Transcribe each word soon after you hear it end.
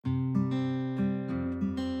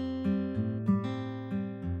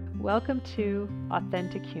Welcome to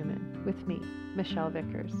Authentic Human with me, Michelle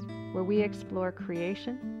Vickers, where we explore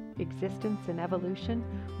creation, existence, and evolution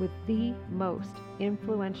with the most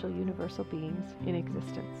influential universal beings in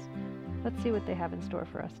existence. Let's see what they have in store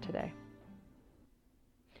for us today.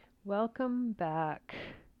 Welcome back.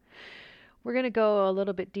 We're going to go a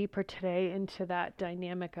little bit deeper today into that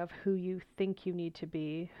dynamic of who you think you need to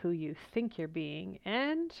be, who you think you're being,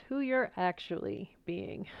 and who you're actually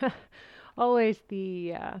being. Always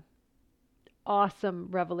the awesome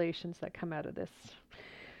revelations that come out of this.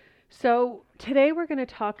 So today we're going to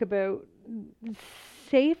talk about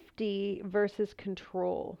safety versus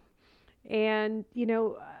control. And,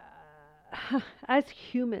 as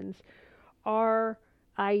humans, our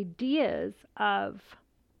ideas of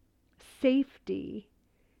safety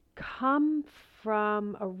come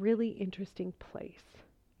from a really interesting place.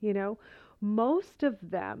 Most of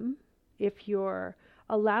them, if you're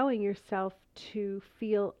allowing yourself to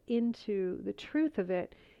feel into the truth of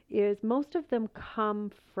it, is most of them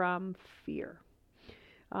come from fear.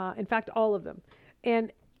 In fact, all of them.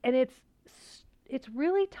 And it's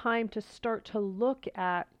really time to start to look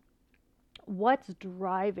at what's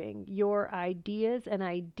driving your ideas and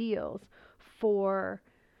ideals for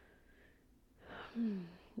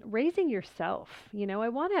raising yourself. I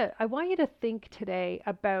want you to think today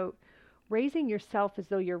about raising yourself as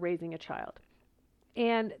though you're raising a child.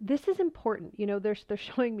 And this is important. They're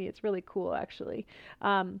showing me, it's really cool actually.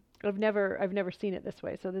 I've never seen it this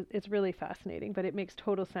way, so it's really fascinating, but it makes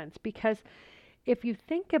total sense because if you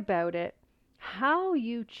think about it, how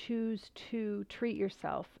you choose to treat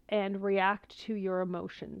yourself and react to your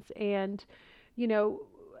emotions and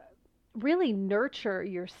really nurture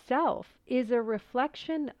yourself is a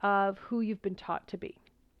reflection of who you've been taught to be.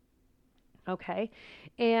 Okay?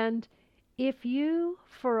 And if you,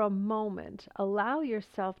 for a moment, allow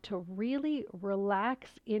yourself to really relax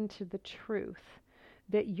into the truth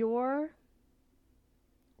that you're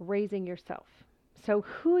raising yourself. So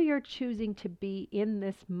who you're choosing to be in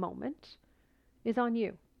this moment is on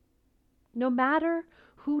you. No matter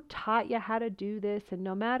who taught you how to do this, and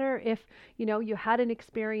no matter if, you had an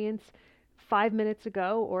experience 5 minutes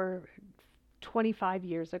ago or 25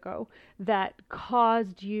 years ago that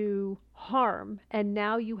caused you harm, and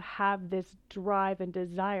now you have this drive and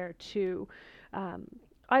desire to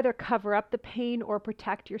either cover up the pain or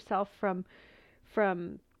protect yourself from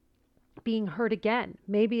being hurt again.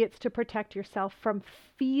 Maybe it's to protect yourself from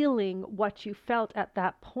feeling what you felt at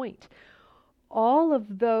that point. All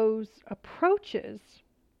of those approaches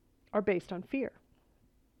are based on fear.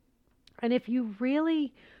 And if you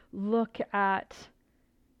really look at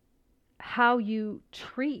how you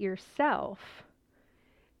treat yourself,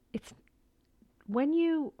 it's when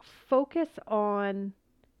you focus on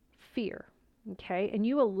fear, okay, and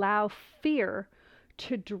you allow fear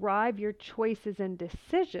to drive your choices and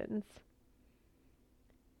decisions,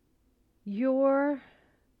 you're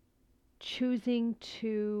choosing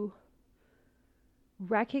to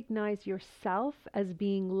recognize yourself as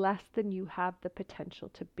being less than you have the potential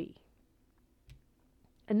to be.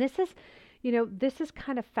 And this is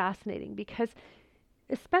kind of fascinating because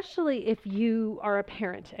especially if you are a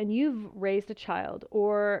parent and you've raised a child,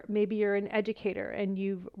 or maybe you're an educator and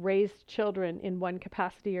you've raised children in one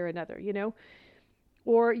capacity or another,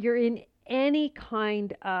 or you're in any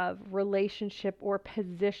kind of relationship or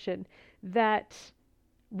position that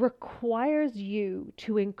requires you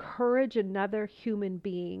to encourage another human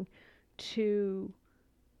being to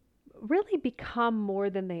really become more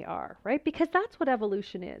than they are, right? Because that's what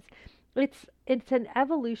evolution is. It's an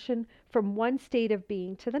evolution from one state of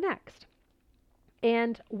being to the next.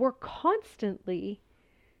 And we're constantly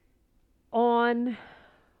on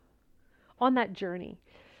that journey.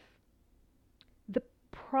 The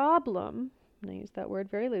problem, and I use that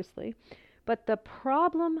word very loosely, but the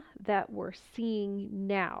problem that we're seeing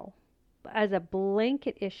now as a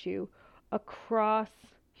blanket issue across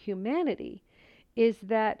humanity is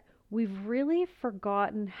that we've really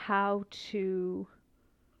forgotten how to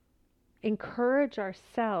encourage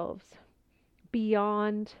ourselves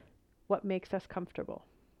beyond what makes us comfortable.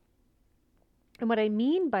 And what I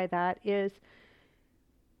mean by that is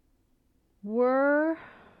we're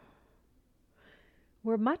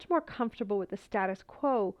much more comfortable with the status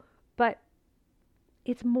quo, but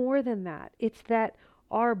it's more than that. It's that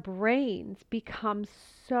our brains become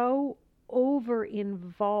so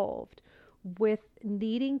over-involved with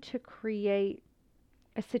needing to create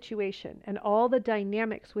a situation and all the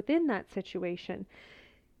dynamics within that situation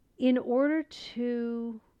in order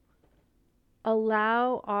to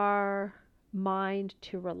allow our mind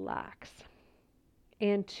to relax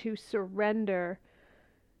and to surrender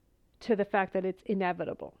to the fact that it's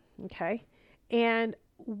inevitable. Okay? And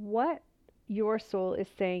what your soul is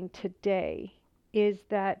saying today is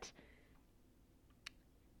that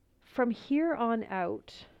from here on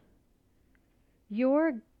out,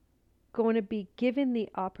 you're going to be given the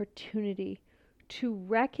opportunity to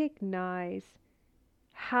recognize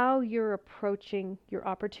how you're approaching your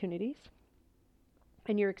opportunities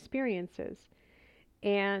and your experiences.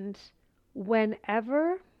 And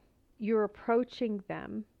whenever you're approaching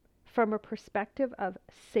them from a perspective of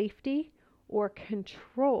safety or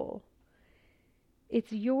control,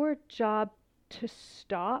 it's your job to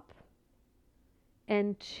stop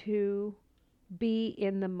and to be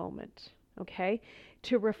in the moment, okay?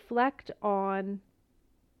 To reflect on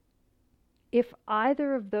if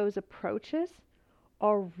either of those approaches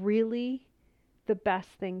are really the best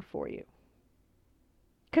thing for you.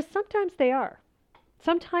 Because sometimes they are.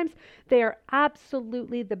 Sometimes they are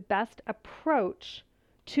absolutely the best approach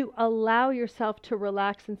to allow yourself to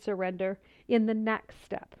relax and surrender in the next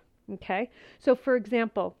step. Okay? So, for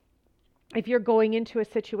example, if you're going into a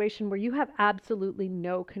situation where you have absolutely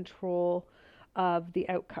no control of the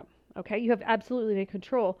outcome, okay? You have absolutely no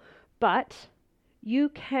control, but you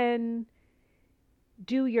can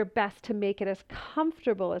do your best to make it as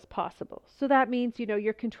comfortable as possible. So that means,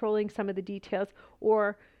 you're controlling some of the details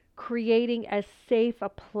or creating as safe a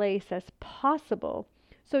place as possible.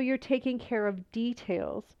 So you're taking care of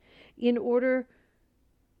details in order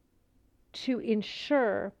to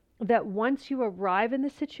ensure that once you arrive in the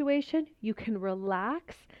situation, you can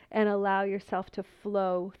relax and allow yourself to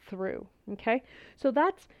flow through. Okay? So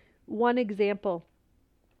that's one example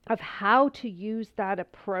of how to use that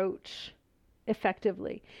approach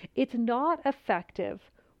effectively. It's not effective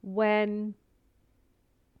when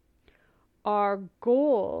our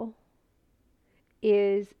goal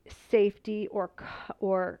is safety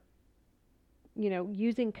or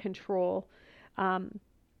using control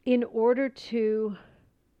in order to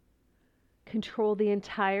control the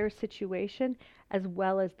entire situation as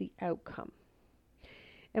well as the outcome.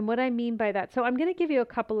 And what I mean by that, so I'm going to give you a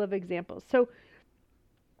couple of examples. So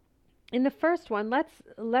in the first one,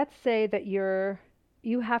 let's say that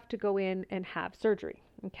you have to go in and have surgery,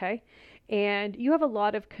 okay? And you have a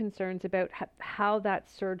lot of concerns about how that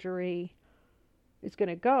surgery is going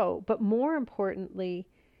to go, but more importantly,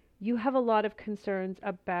 you have a lot of concerns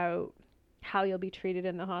about how you'll be treated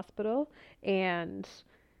in the hospital, and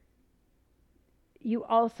you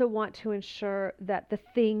also want to ensure that the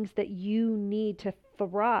things that you need to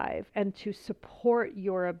thrive and to support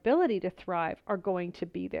your ability to thrive are going to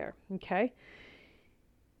be there, okay?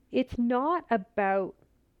 It's not about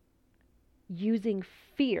using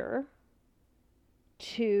fear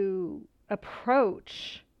to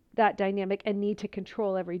approach that dynamic and need to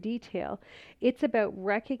control every detail. It's about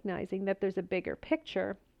recognizing that there's a bigger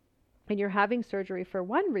picture and you're having surgery for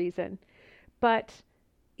one reason, but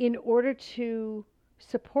in order to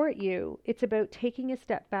support you, it's about taking a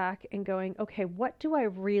step back and going, okay, what do I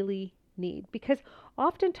really need? Because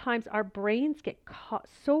oftentimes our brains get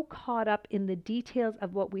so caught up in the details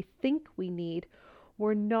of what we think we need,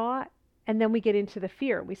 we're not, and then we get into the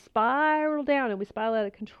fear. We spiral down and we spiral out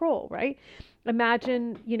of control, right?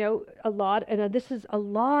 Imagine, this is a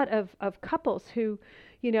lot of couples who,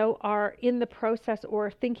 are in the process or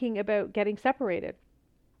thinking about getting separated.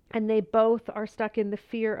 And they both are stuck in the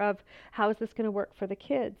fear of how is this going to work for the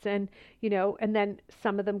kids? And, and then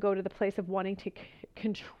some of them go to the place of wanting to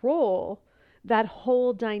control that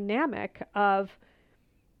whole dynamic of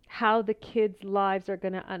how the kids' lives are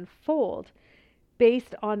going to unfold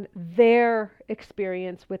based on their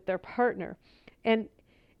experience with their partner. And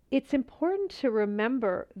it's important to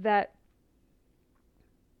remember that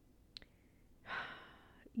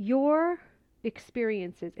your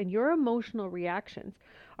experiences and your emotional reactions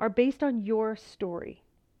are based on your story.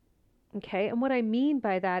 Okay? And what I mean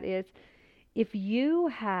by that is if you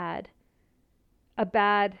had a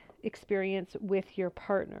bad experience with your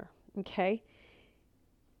partner, okay,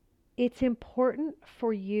 it's important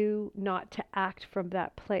for you not to act from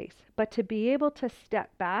that place, but to be able to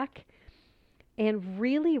step back and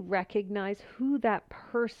really recognize who that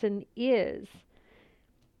person is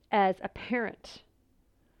as a parent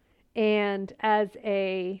and as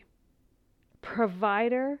a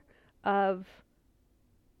provider of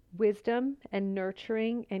wisdom and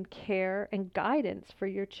nurturing and care and guidance for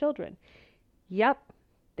your children. Yep,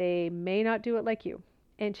 they may not do it like you.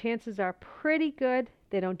 And chances are pretty good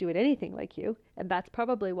they don't do it anything like you. And that's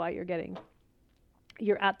probably why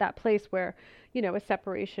you're at that place where, a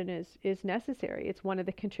separation is necessary. It's one of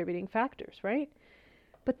the contributing factors, right?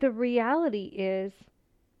 But the reality is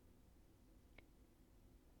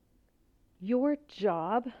your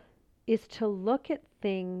job is to look at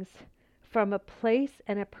things from a place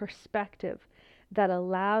and a perspective that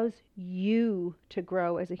allows you to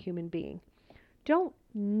grow as a human being. Don't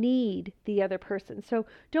need the other person. So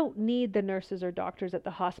don't need the nurses or doctors at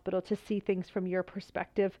the hospital to see things from your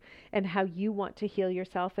perspective and how you want to heal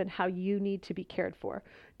yourself and how you need to be cared for.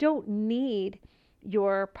 Don't need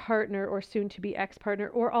your partner or soon to be ex-partner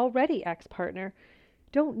or already ex-partner.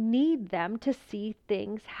 Don't need them to see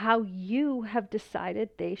things how you have decided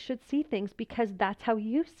they should see things because that's how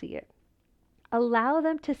you see it. Allow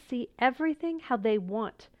them to see everything how they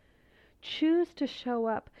want. Choose to show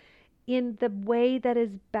up in the way that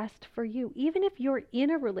is best for you. Even if you're in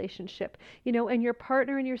a relationship, and your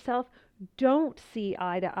partner and yourself don't see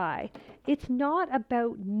eye to eye, it's not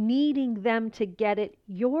about needing them to get it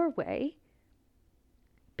your way,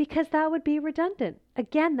 because that would be redundant.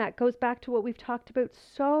 Again, that goes back to what we've talked about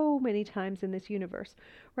so many times in this universe,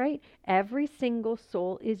 right? Every single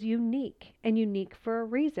soul is unique and unique for a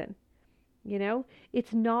reason.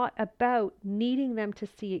 It's not about needing them to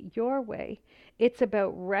see it your way. It's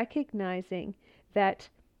about recognizing that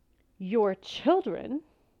your children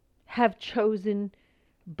have chosen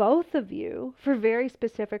both of you for very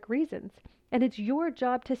specific reasons. And it's your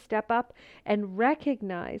job to step up and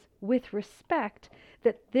recognize with respect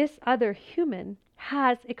that this other human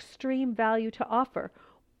has extreme value to offer.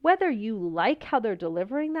 Whether you like how they're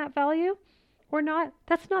delivering that value or not,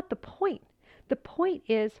 that's not the point. The point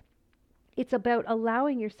is, it's about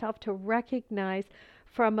allowing yourself to recognize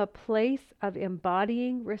from a place of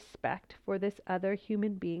embodying respect for this other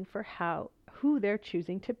human being for who they're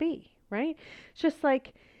choosing to be, right? It's just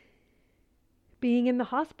like being in the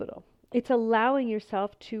hospital. It's allowing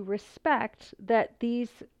yourself to respect that these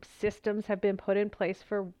systems have been put in place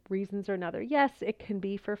for reasons or another. Yes, it can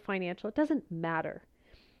be for financial, it doesn't matter.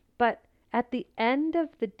 But at the end of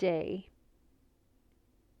the day,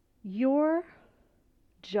 your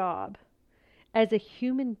job as a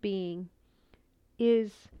human being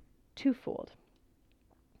is twofold.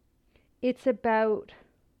 It's about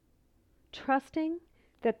trusting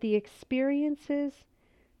that the experiences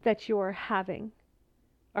that you're having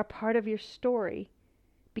are part of your story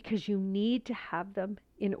because you need to have them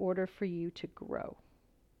in order for you to grow.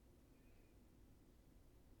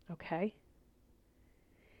 Okay?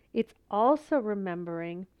 It's also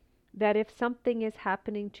remembering that if something is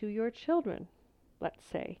happening to your children, let's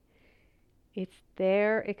say, it's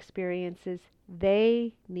their experiences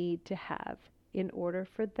they need to have in order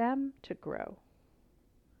for them to grow.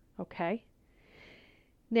 Okay?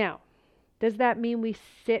 Now, does that mean we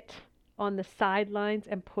sit on the sidelines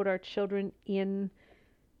and put our children in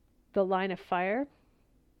the line of fire?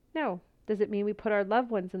 No. Does it mean we put our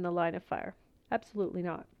loved ones in the line of fire? Absolutely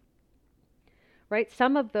not. Right?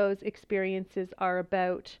 Some of those experiences are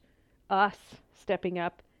about us stepping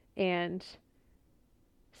up and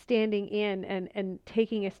standing in and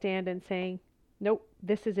taking a stand and saying, nope,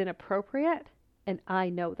 this is inappropriate, and I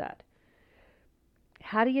know that.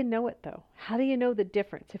 How do you know it, though? How do you know the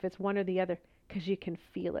difference if it's one or the other? Because you can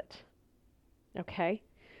feel it. Okay?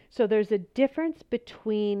 So there's a difference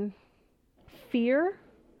between fear,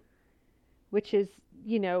 which is,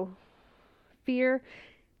 fear.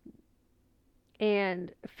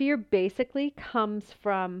 And fear basically comes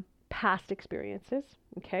from past experiences.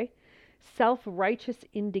 Okay? Self-righteous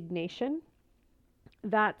indignation,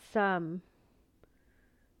 that's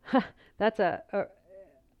that's a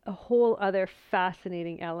whole other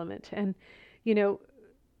fascinating element. And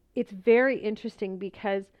it's very interesting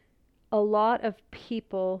because a lot of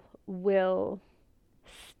people will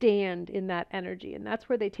stand in that energy, and that's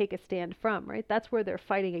where they take a stand from, right? That's where they're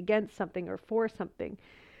fighting against something or for something.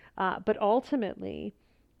 But ultimately,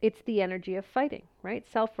 it's the energy of fighting, right?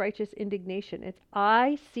 Self-righteous indignation. It's,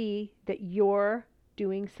 I see that you're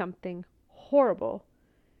doing something horrible.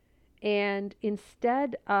 And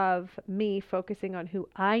instead of me focusing on who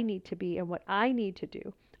I need to be and what I need to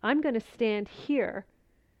do, I'm going to stand here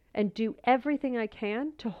and do everything I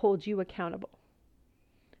can to hold you accountable.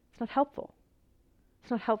 It's not helpful. It's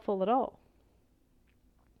not helpful at all.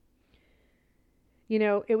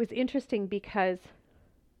 It was interesting because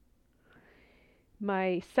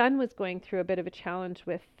my son was going through a bit of a challenge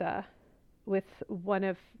with one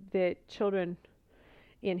of the children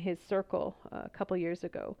in his circle a couple years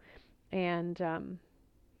ago, and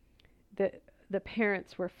the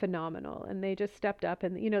parents were phenomenal, and they just stepped up,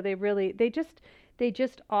 and they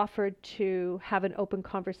just offered to have an open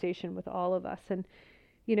conversation with all of us, and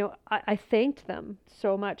I thanked them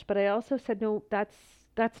so much, but I also said, no,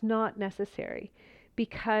 that's not necessary,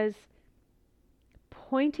 because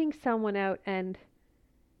pointing someone out and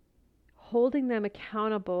holding them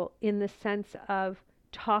accountable in the sense of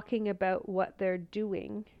talking about what they're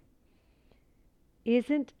doing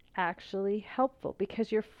isn't actually helpful,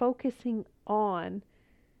 because you're focusing on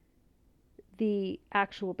the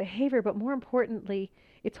actual behavior, but more importantly,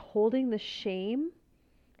 it's holding the shame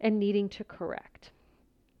and needing to correct.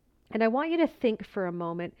 And I want you to think for a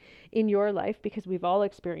moment in your life, because we've all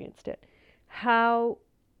experienced it, how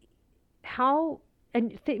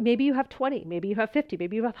maybe you have 20, maybe you have 50,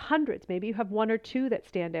 maybe you have hundreds, maybe you have one or two that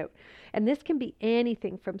stand out. And this can be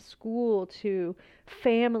anything from school to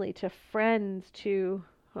family to friends to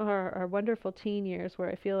our wonderful teen years, where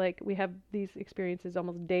I feel like we have these experiences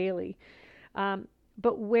almost daily.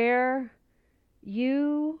 But where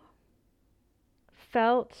you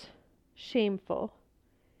felt shameful,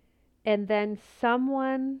 and then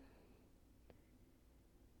someone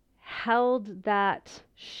held that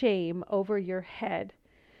shame over your head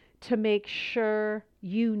to make sure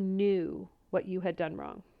you knew what you had done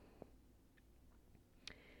wrong.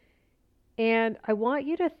 And I want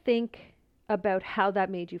you to think about how that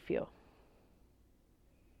made you feel.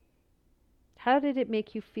 How did it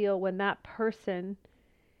make you feel when that person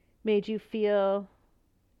made you feel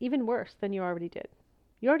even worse than you already did?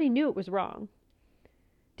 You already knew it was wrong.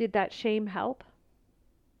 Did that shame help?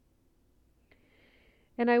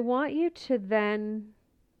 And I want you to then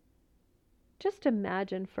just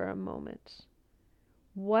imagine for a moment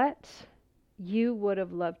what you would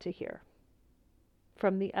have loved to hear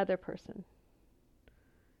from the other person.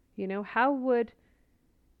 You know, how would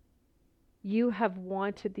you have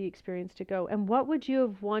wanted the experience to go? And what would you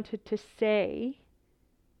have wanted to say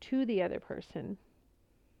to the other person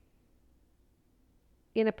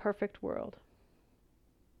in a perfect world?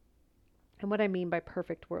 And what I mean by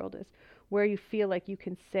perfect world is where you feel like you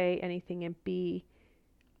can say anything and be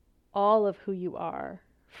all of who you are,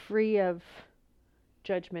 free of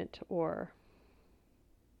judgment or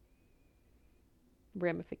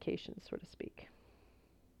ramifications, so to speak.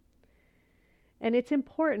 And it's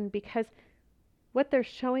important because what they're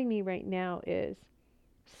showing me right now is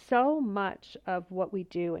so much of what we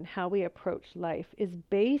do and how we approach life is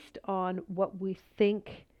based on what we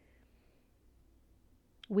think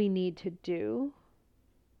we need to do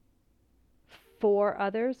for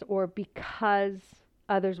others, or because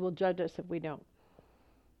others will judge us if we don't.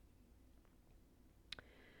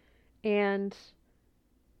 And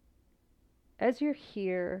as you're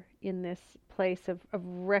here in this place of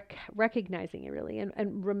recognizing it really,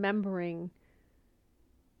 and remembering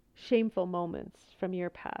shameful moments from your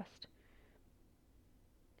past,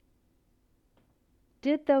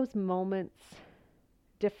 did those moments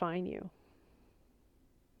define you?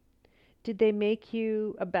 Did they make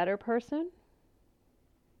you a better person?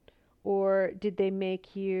 Or did they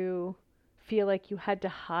make you feel like you had to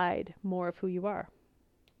hide more of who you are?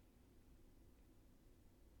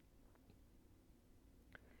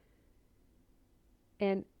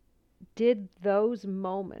 And did those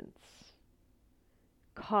moments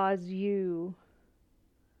cause you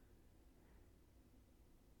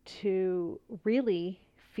to really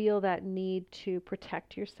feel that need to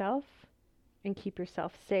protect yourself and keep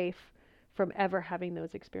yourself safe from ever having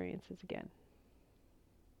those experiences again?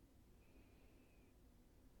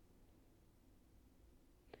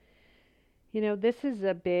 You know, this is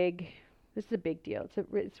a big deal.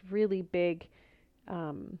 It's really big. It's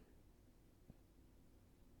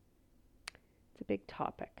a big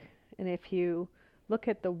topic. And if you look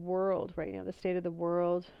at the world right now, the state of the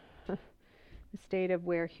world, the state of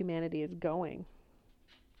where humanity is going,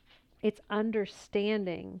 it's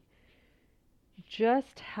understanding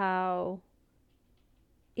just how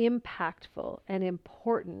impactful and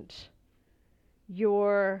important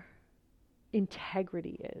your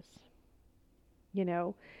integrity is. You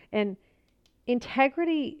know, and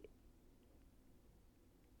integrity,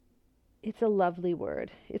 it's a lovely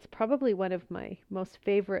word. It's probably one of my most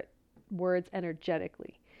favorite words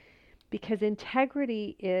energetically, because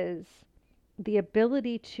integrity is the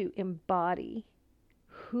ability to embody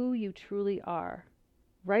who you truly are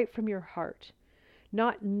right from your heart,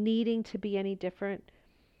 not needing to be any different,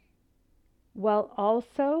 while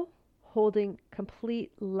also holding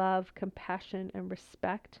complete love, compassion, and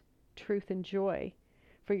respect, truth, and joy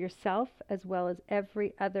for yourself as well as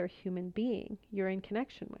every other human being you're in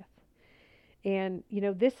connection with. And you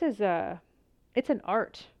know, it's an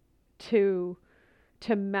art to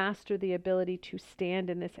master the ability to stand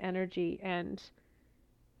in this energy and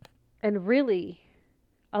really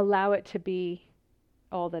allow it to be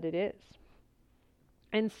all that it is.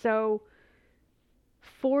 And so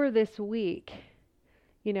for this week,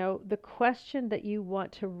 you know, the question that you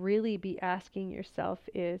want to really be asking yourself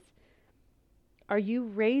is, are you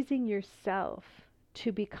raising yourself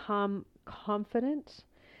to become confident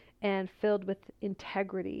and filled with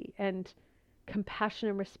integrity and compassion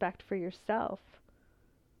and respect for yourself.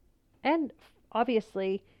 And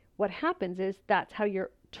obviously, what happens is that's how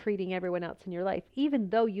you're treating everyone else in your life, even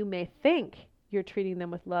though you may think you're treating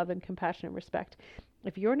them with love and compassion and respect.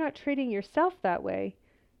 If you're not treating yourself that way,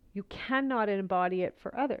 you cannot embody it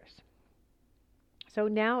for others. So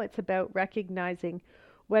now it's about recognizing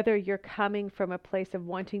whether you're coming from a place of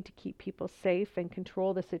wanting to keep people safe and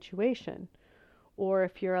control the situation, or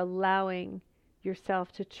if you're allowing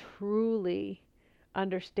yourself to truly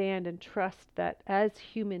understand and trust that as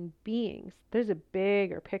human beings, there's a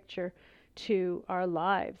bigger picture to our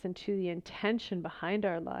lives and to the intention behind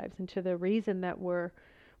our lives and to the reason that we're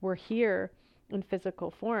here in physical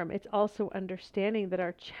form. It's also understanding that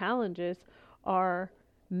our challenges are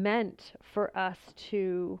meant for us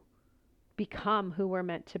to become who we're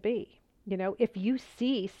meant to be. You know, if you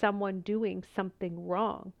see someone doing something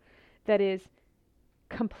wrong that is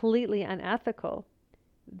completely unethical,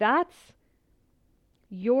 that's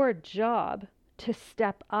your job to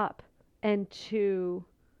step up and to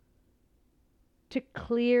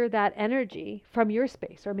clear that energy from your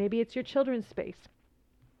space, or maybe it's your children's space.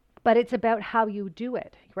 But it's about how you do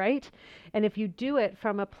it, right? And if you do it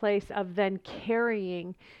from a place of then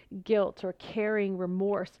carrying guilt or carrying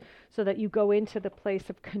remorse, so that you go into the place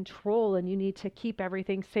of control and you need to keep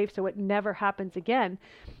everything safe so it never happens again,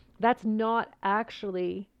 that's not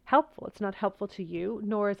actually helpful. It's not helpful to you,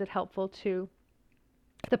 nor is it helpful to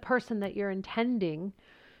the person that you're intending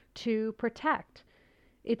to protect.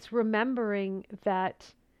 It's remembering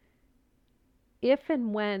that if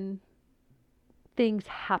and when things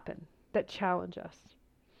happen that challenge us,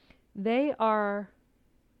 they are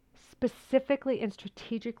specifically and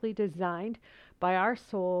strategically designed by our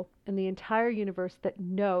soul and the entire universe that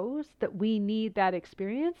knows that we need that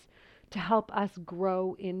experience to help us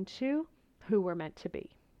grow into who we're meant to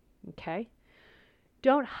be. Okay?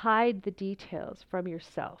 Don't hide the details from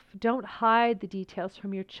yourself. Don't hide the details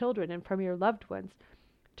from your children and from your loved ones.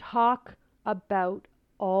 Talk about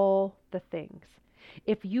all the things.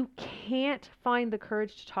 If you can't find the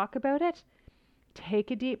courage to talk about it, take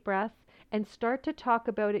a deep breath and start to talk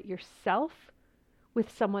about it yourself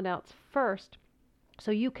with someone else first, so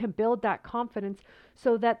you can build that confidence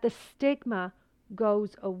so that the stigma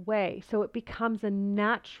goes away, so it becomes a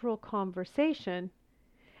natural conversation,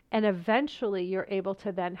 and eventually you're able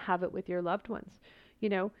to then have it with your loved ones. You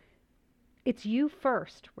know, it's you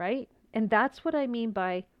first, right? And that's what I mean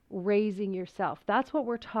by raising yourself. That's what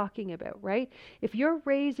we're talking about, right? If you're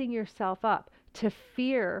raising yourself up to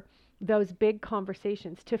fear those big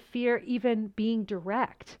conversations, to fear even being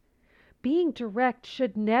direct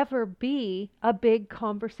should never be a big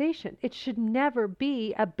conversation. It should never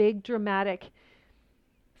be a big dramatic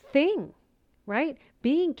thing, right?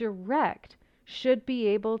 Being direct should be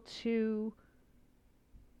able to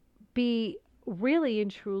be really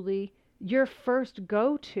and truly your first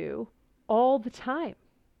go-to all the time.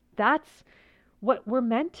 That's what we're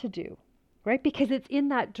meant to do, right? Because it's in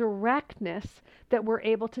that directness that we're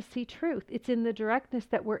able to see truth. It's in the directness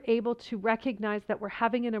that we're able to recognize that we're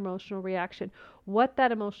having an emotional reaction, what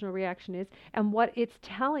that emotional reaction is, and what it's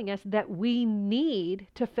telling us that we need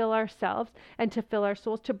to fill ourselves and to fill our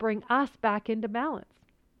souls to bring us back into balance.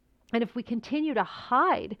 And if we continue to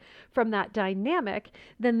hide from that dynamic,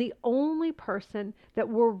 then the only person that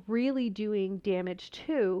we're really doing damage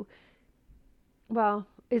to, well,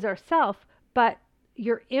 is ourself, but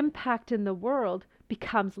your impact in the world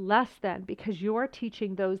becomes less than, because you're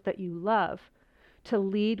teaching those that you love to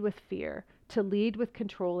lead with fear, to lead with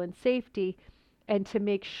control and safety, and to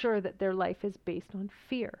make sure that their life is based on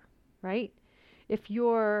fear, right? If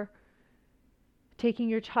you're taking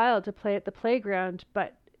your child to play at the playground,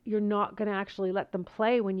 but you're not going to actually let them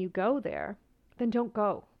play when you go there, then don't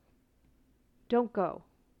go. Don't go,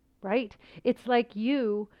 right? It's like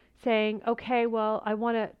you saying, okay, well, I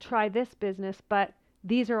want to try this business, but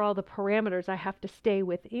these are all the parameters I have to stay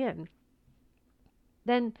within.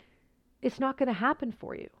 Then it's not going to happen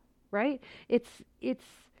for you, right? It's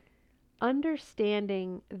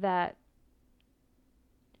understanding that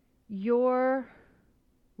your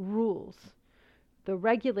rules, the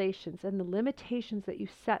regulations and the limitations that you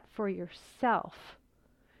set for yourself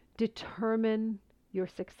determine your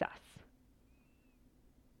success.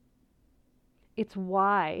 It's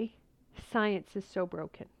why science is so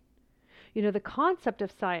broken. You know, the concept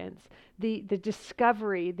of science, the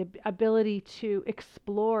discovery, the ability to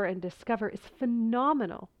explore and discover is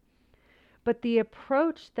phenomenal. But the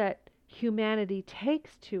approach that humanity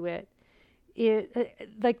takes to it,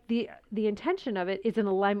 like the intention of it is in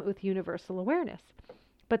alignment with universal awareness.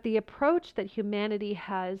 But the approach that humanity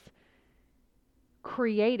has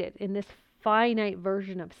created in this finite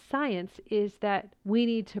version of science is that we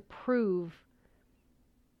need to prove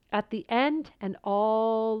at the end and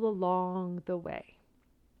all along the way.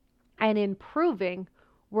 And in proving,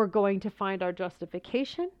 we're going to find our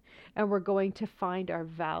justification and we're going to find our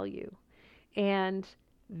value. And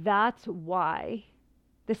that's why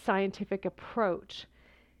the scientific approach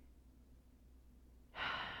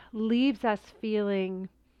leaves us feeling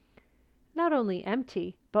not only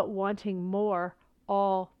empty, but wanting more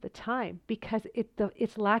all the time, because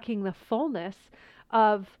it's lacking the fullness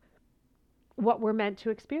of what we're meant to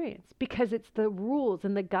experience, because it's the rules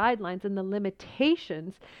and the guidelines and the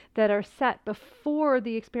limitations that are set before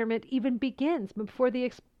the experiment even begins, before the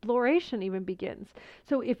exploration even begins.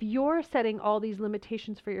 So if you're setting all these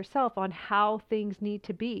limitations for yourself on how things need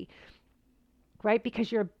to be, right?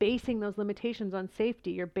 Because you're basing those limitations on safety.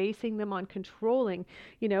 You're basing them on controlling,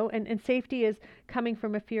 and safety is coming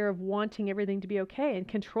from a fear of wanting everything to be okay. And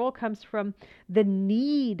control comes from the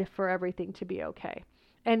need for everything to be okay.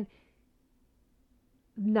 And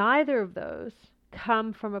neither of those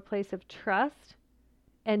come from a place of trust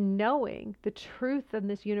and knowing the truth of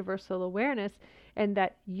this universal awareness and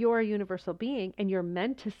that you're a universal being and you're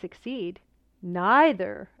meant to succeed.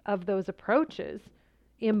 Neither of those approaches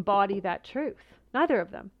embody that truth. Neither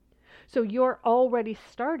of them. So you're already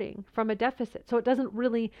starting from a deficit. So it doesn't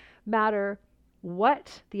really matter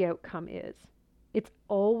what the outcome is. It's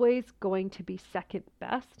always going to be second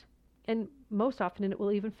best. And most often it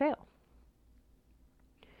will even fail.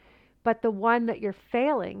 But the one that you're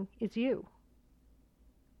failing is you.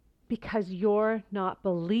 Because you're not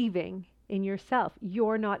believing in yourself.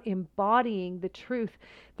 You're not embodying the truth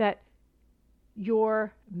that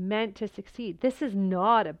you're meant to succeed. This is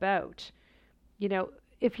not about,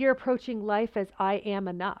 if you're approaching life as I am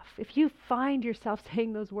enough, if you find yourself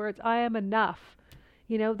saying those words, I am enough,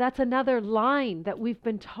 that's another line that we've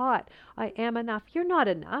been taught. I am enough. You're not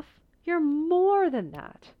enough. You're more than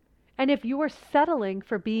that. And if you are settling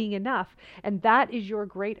for being enough, and that is your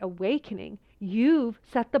great awakening, you've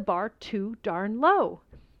set the bar too darn low.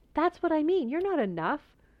 That's what I mean. You're not enough.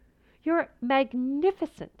 You're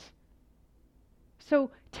magnificent. So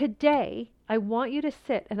today, I want you to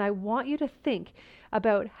sit and I want you to think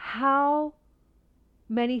about how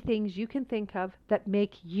many things you can think of that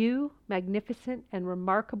make you magnificent and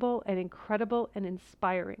remarkable and incredible and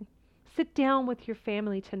inspiring. Sit down with your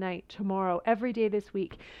family tonight, tomorrow, every day this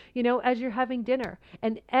week, as you're having dinner,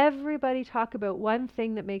 and everybody talk about one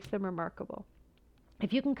thing that makes them remarkable.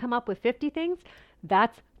 If you can come up with 50 things,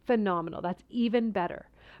 that's phenomenal. That's even better.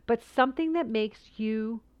 But something that makes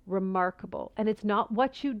you remarkable. And it's not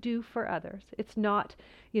what you do for others. It's not,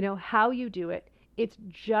 how you do it. It's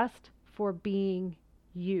just for being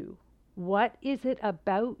you. What is it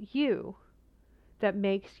about you that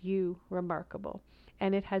makes you remarkable?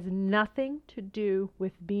 And it has nothing to do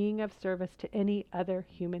with being of service to any other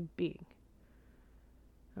human being.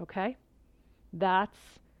 Okay? That's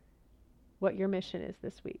what your mission is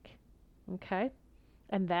this week. Okay?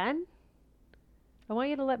 And then I want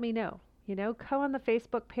you to let me know. Go on the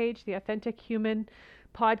Facebook page, the Authentic Human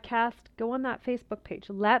Podcast. Go on that Facebook page.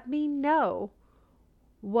 Let me know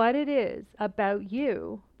what it is about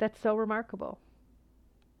you that's so remarkable.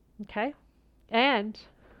 Okay? And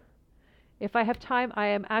if I have time, I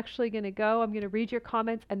am actually going to go. I'm going to read your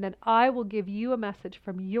comments, and then I will give you a message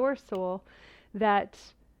from your soul that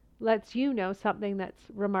lets you know something that's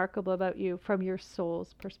remarkable about you from your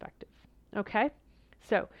soul's perspective. Okay?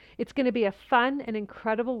 So it's going to be a fun and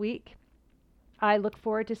incredible week. I look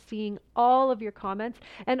forward to seeing all of your comments.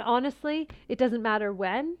 And honestly, it doesn't matter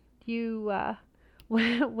when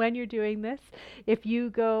when you're doing this. If you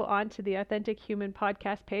go onto the Authentic Human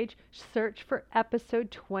Podcast page, search for episode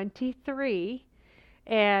 23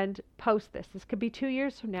 and post this. This could be 2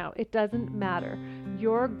 years from now. It doesn't matter.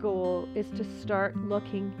 Your goal is to start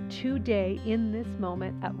looking today in this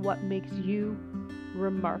moment at what makes you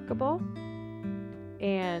remarkable.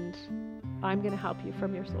 And I'm going to help you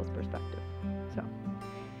from your soul's perspective. So,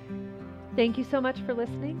 thank you so much for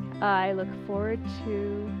listening. I look forward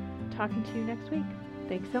to talking to you next week.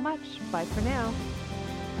 Thanks so much. Bye for now.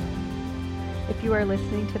 If you are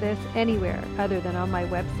listening to this anywhere other than on my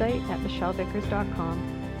website at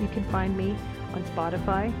michellevickers.com, you can find me on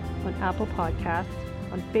Spotify, on Apple Podcasts,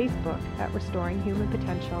 on Facebook at Restoring Human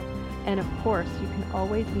Potential, and of course, you can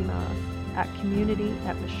always email us at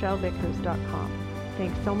community@michellevickers.com.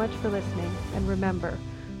 Thanks so much for listening, and remember,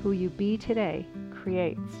 who you be today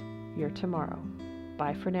creates your tomorrow.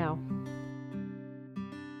 Bye for now.